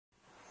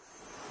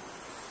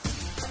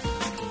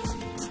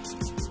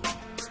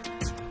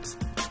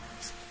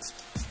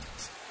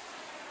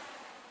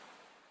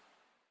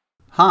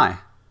Hi,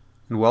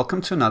 and welcome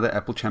to another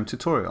Apple Champ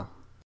tutorial.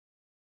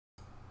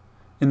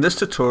 In this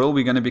tutorial,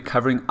 we're going to be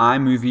covering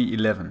iMovie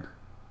 11.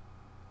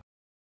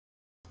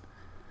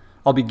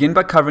 I'll begin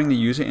by covering the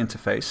user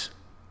interface,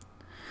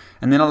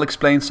 and then I'll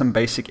explain some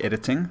basic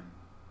editing,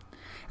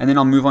 and then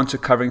I'll move on to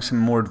covering some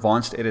more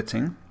advanced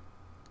editing,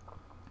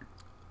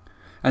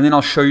 and then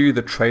I'll show you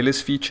the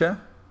trailers feature,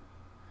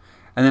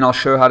 and then I'll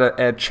show how to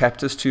add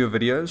chapters to your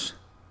videos,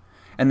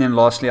 and then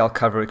lastly I'll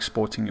cover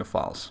exporting your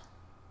files.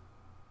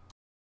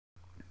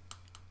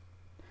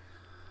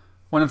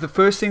 One of the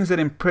first things that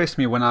impressed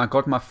me when I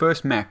got my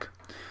first Mac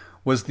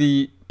was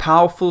the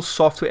powerful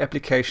software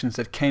applications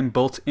that came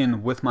built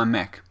in with my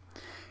Mac.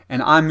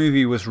 And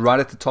iMovie was right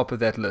at the top of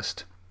that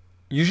list.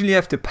 Usually you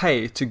have to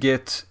pay to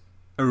get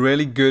a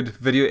really good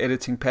video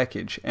editing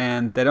package,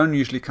 and they don't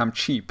usually come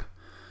cheap.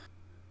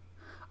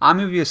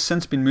 iMovie has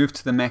since been moved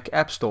to the Mac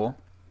App Store.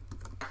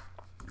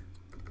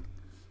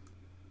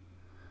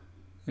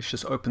 Let's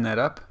just open that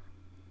up.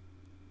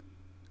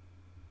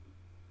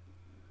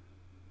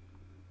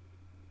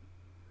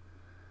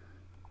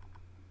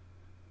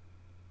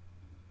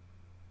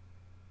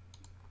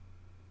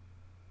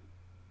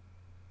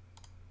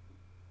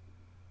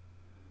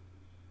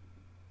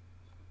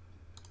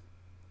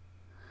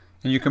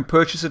 And you can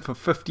purchase it for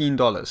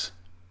 $15.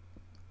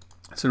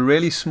 It's a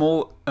really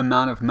small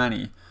amount of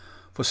money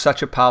for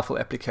such a powerful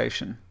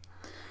application.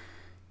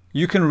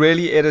 You can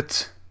really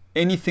edit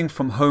anything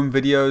from home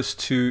videos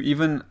to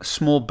even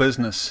small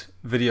business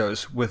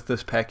videos with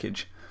this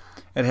package.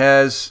 It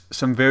has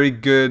some very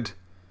good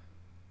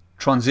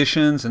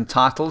transitions and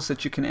titles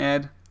that you can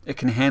add. It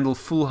can handle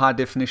full high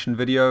definition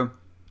video,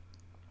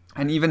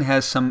 and even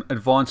has some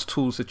advanced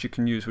tools that you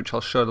can use, which I'll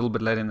show a little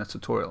bit later in the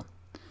tutorial.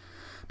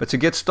 But to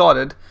get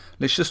started,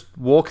 let's just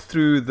walk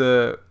through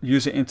the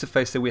user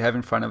interface that we have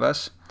in front of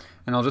us,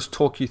 and I'll just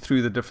talk you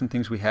through the different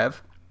things we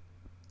have.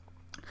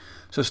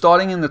 So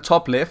starting in the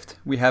top left,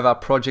 we have our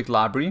project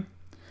library,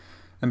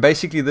 and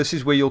basically this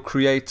is where you'll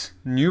create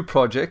new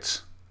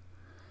projects,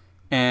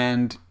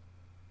 and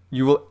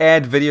you will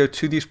add video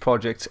to these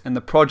projects, and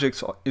the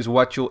projects is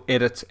what you'll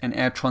edit and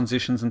add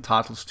transitions and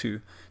titles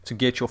to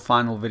get your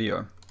final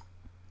video.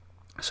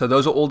 So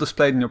those are all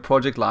displayed in your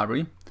project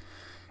library.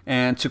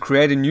 And to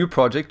create a new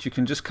project, you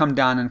can just come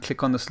down and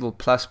click on this little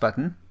plus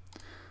button.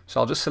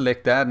 So I'll just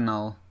select that and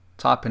I'll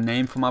type a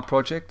name for my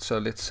project. So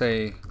let's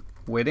say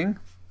wedding.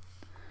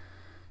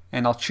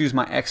 And I'll choose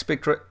my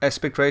aspect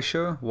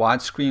ratio,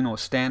 widescreen or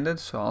standard.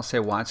 So I'll say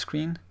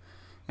widescreen.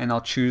 And I'll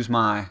choose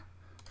my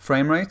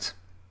frame rate.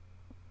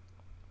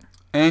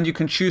 And you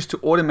can choose to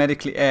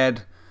automatically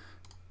add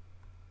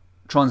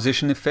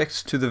transition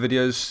effects to the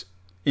videos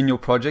in your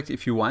project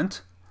if you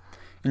want.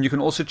 And you can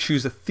also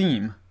choose a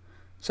theme.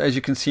 So as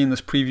you can see in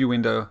this preview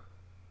window,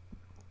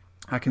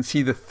 I can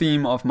see the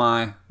theme of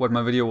what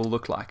my video will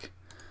look like.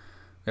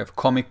 We have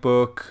comic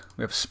book,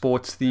 we have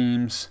sports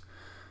themes,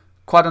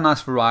 quite a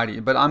nice variety,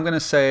 but I'm going to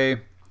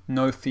say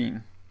no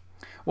theme.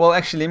 Well,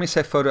 actually, let me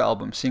say photo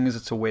album, seeing as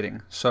it's a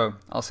wedding. So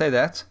I'll say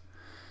that,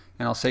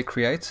 and I'll say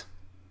create.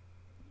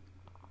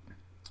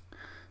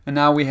 And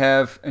now we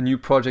have a new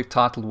project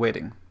titled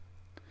wedding.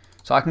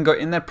 So I can go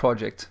in that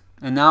project.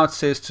 And now it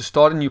says to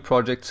start a new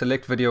project,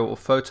 select video or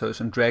photos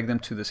and drag them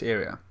to this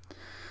area.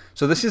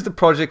 So this is the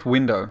project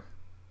window.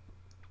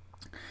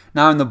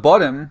 Now in the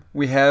bottom,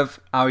 we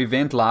have our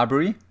event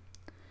library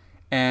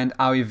and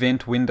our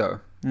event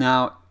window.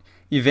 Now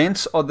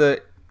events are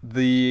the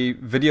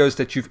videos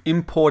that you've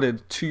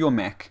imported to your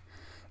Mac,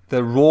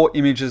 the raw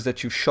images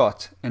that you've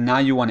shot, and now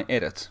you want to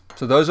edit.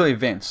 So those are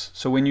events.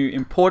 So when you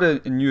import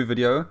a new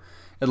video,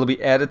 it'll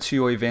be added to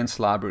your events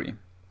library.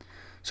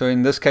 So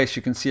in this case,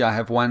 you can see I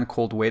have one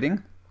called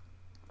wedding.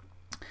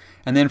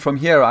 And then from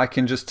here, I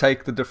can just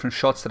take the different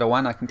shots that I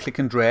want. I can click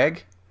and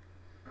drag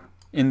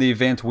in the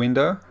event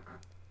window,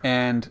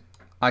 and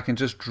I can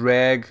just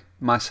drag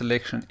my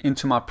selection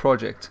into my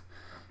project.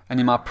 And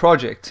in my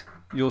project,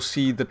 you'll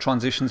see the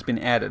transitions been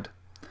added.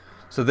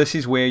 So this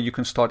is where you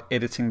can start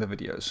editing the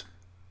videos.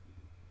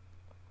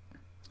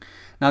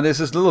 Now there's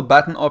this little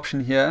button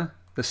option here,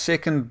 the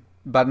second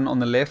button on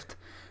the left,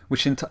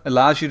 which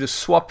allows you to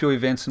swap your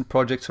events and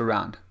projects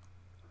around.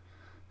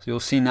 So you'll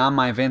see now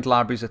my event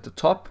library is at the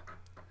top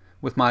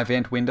with my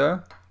event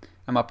window,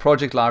 and my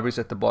project library is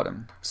at the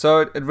bottom. So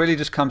it really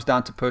just comes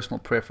down to personal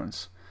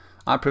preference.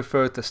 I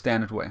prefer it the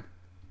standard way.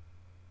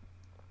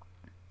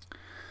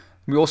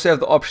 We also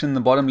have the option in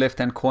the bottom left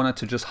hand corner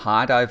to just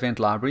hide our event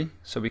library,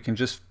 so we can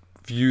just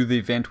view the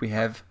event we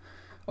have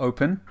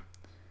open.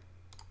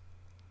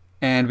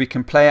 And we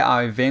can play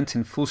our event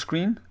in full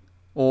screen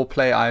or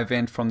play our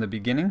event from the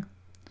beginning.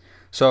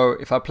 So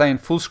if I play in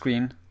full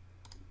screen,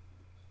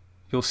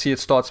 you'll see it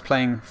starts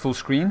playing full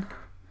screen.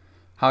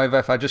 However,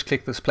 if I just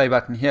click this play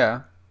button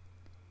here,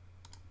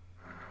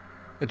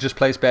 it just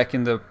plays back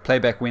in the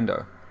playback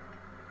window.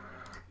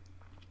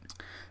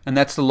 And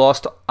that's the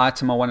last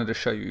item I wanted to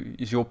show you,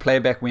 is your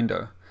playback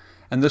window.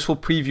 And this will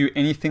preview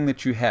anything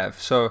that you have.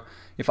 So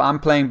if I'm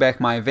playing back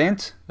my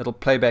event, it'll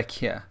play back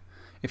here.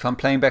 If I'm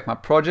playing back my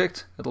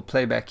project, it'll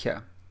play back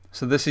here.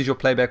 So this is your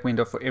playback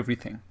window for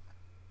everything.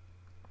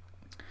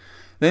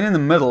 Then in the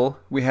middle,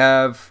 we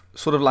have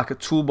sort of like a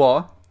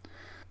toolbar.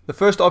 The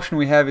first option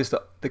we have is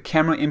the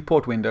camera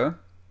import window.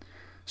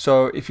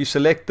 So if you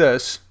select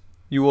this,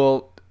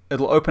 it'll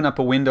open up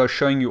a window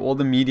showing you all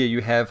the media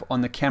you have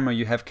on the camera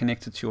you have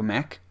connected to your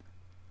Mac.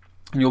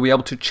 And you'll be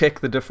able to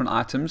check the different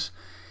items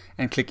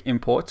and click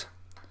import.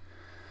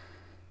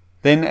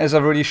 Then, as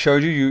I've already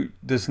showed you,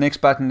 this next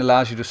button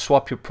allows you to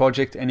swap your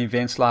project and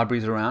events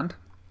libraries around.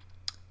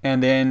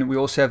 And then we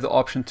also have the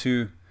option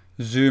to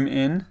zoom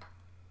in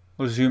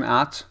or zoom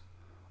out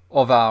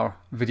of our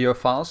video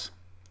files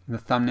in the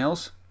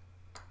thumbnails.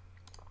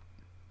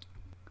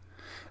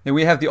 Then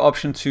we have the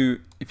option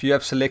to, if you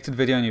have selected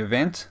video in your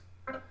event,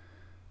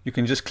 you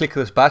can just click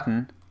this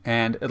button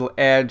and it'll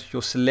add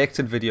your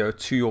selected video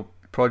to your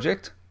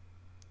project.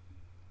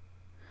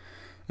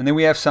 And then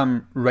we have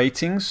some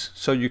ratings,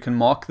 so you can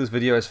mark this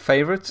video as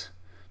favorite,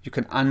 you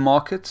can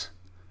unmark it,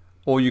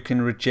 or you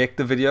can reject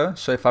the video.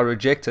 So if I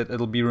reject it,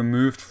 it'll be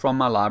removed from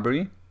my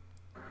library.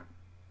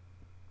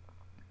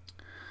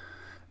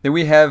 Then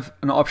we have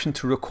an option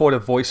to record a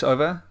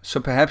voiceover. So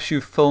perhaps you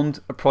filmed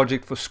a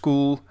project for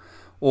school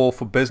or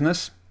for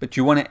business, but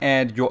you want to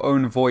add your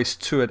own voice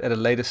to it at a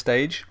later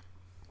stage.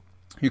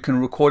 You can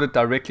record it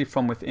directly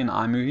from within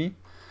iMovie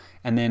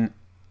and then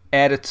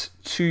add it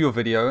to your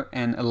video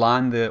and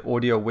align the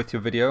audio with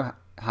your video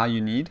how you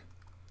need,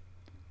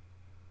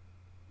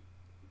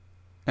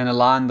 and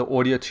align the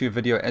audio to your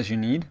video as you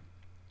need.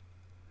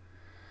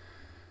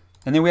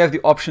 And then we have the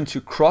option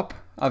to crop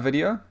our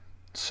video.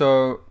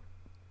 So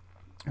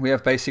we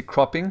have basic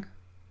cropping.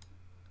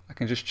 I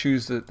can just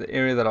choose the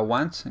area that I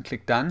want and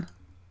click done,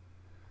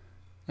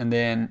 and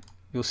then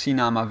you'll see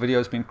now my video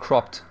has been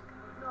cropped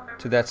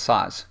to that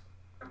size.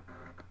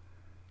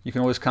 You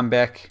can always come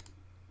back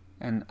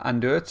and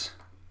undo it,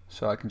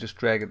 so I can just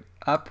drag it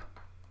up.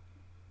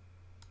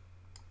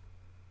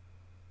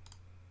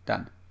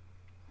 Done.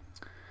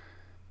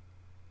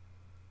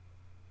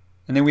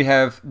 And then we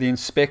have the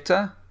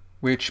inspector,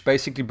 which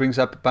basically brings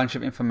up a bunch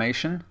of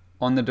information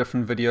on the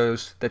different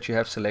videos that you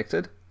have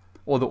selected,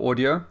 or the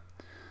audio,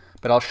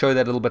 but I'll show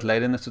that a little bit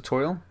later in the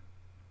tutorial.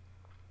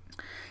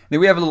 Then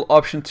we have a little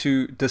option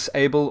to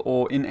disable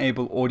or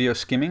enable audio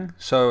skimming.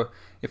 So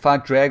if I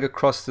drag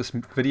across this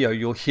video,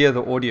 you'll hear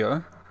the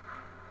audio.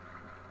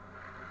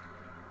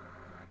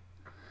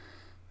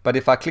 But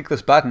if I click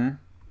this button,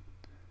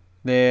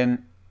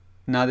 then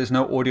now there's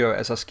no audio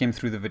as I skim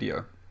through the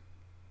video.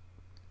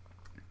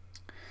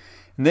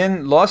 And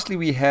then lastly,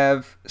 we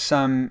have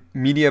some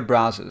media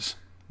browsers.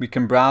 We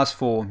can browse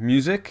for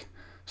music.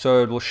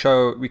 So it will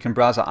show, we can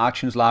browse our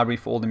iTunes library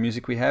for all the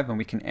music we have, and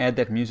we can add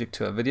that music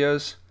to our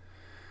videos.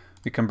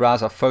 We can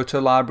browse our photo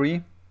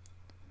library,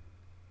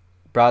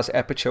 browse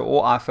Aperture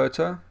or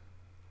iPhoto.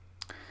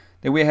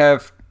 Then we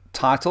have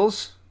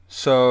titles.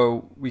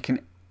 So we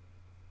can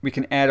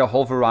add a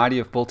whole variety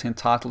of built-in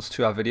titles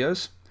to our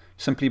videos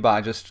simply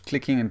by just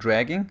clicking and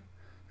dragging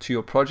to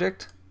your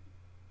project.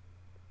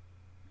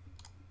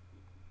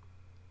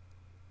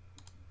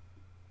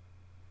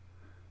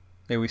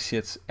 There we see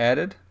it's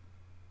added.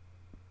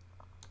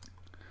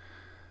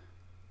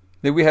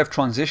 Then we have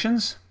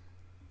transitions.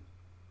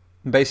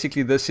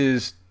 Basically, this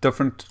is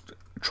different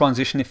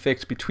transition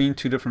effects between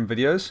two different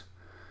videos.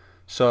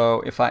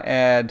 So if I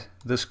add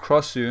this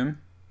cross zoom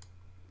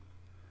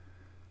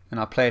and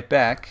I play it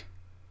back,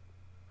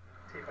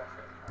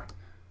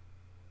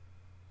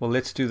 well,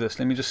 let's do this.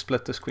 Let me just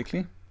split this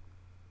quickly.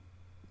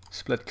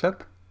 Split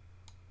clip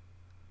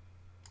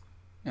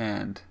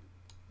and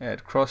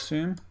add cross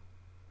zoom,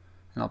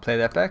 and I'll play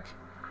that back.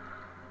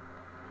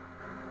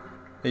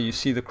 There you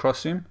see the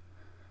cross zoom.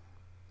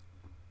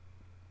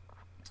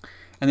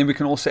 And then we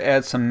can also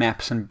add some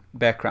maps and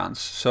backgrounds.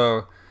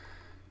 So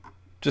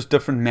just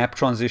different map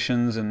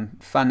transitions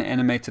and fun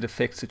animated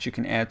effects that you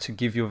can add to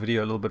give your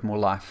video a little bit more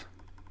life.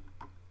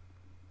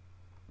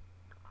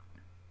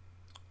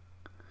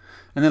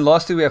 And then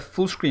lastly, we have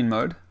full screen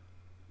mode,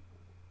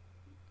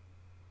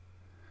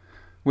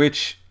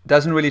 which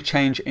doesn't really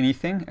change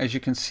anything. As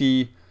you can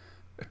see,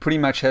 it pretty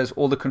much has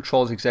all the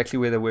controls exactly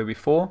where they were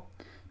before.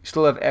 You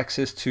still have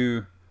access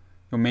to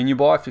your menu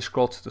bar if you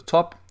scroll to the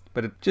top,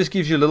 but it just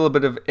gives you a little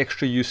bit of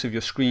extra use of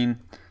your screen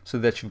so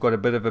that you've got a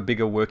bit of a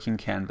bigger working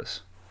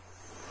canvas.